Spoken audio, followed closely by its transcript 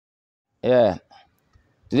Yeah,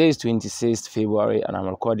 today is 26th February and I'm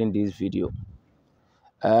recording this video.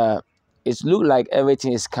 It looks like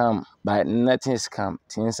everything is calm, but nothing is calm.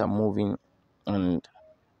 Things are moving and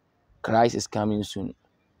Christ is coming soon.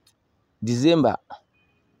 December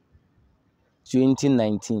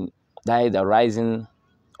 2019, that is the rising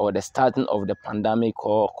or the starting of the pandemic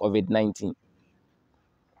called COVID-19.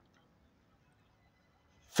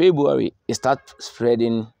 February, it started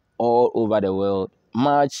spreading all over the world.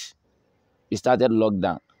 March, it started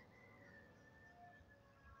lockdown.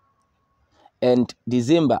 And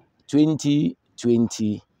December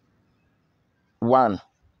 2021,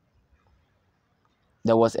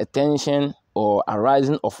 there was a tension or a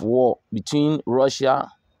rising of war between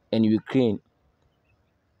Russia and Ukraine.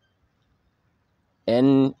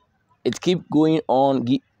 And it kept going on.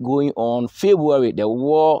 February, the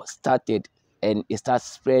war started and it started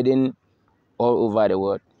spreading all over the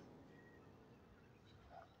world.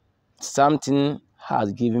 Something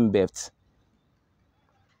has given birth.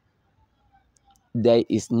 There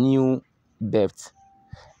is new birth.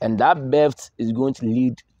 And that birth is going to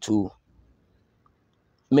lead to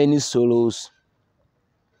many sorrows,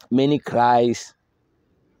 many cries,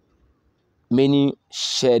 many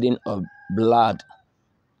shedding of blood.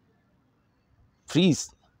 Please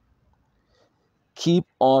keep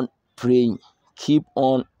on praying, keep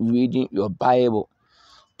on reading your Bible.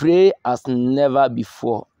 Pray as never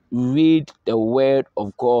before. Read the word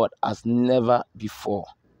of God as never before.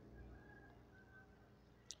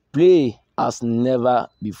 Pray as never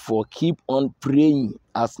before. Keep on praying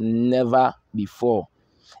as never before.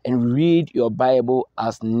 And read your Bible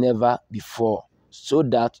as never before, so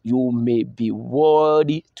that you may be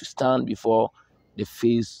worthy to stand before the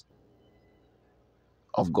face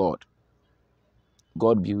of God.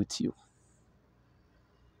 God be with you.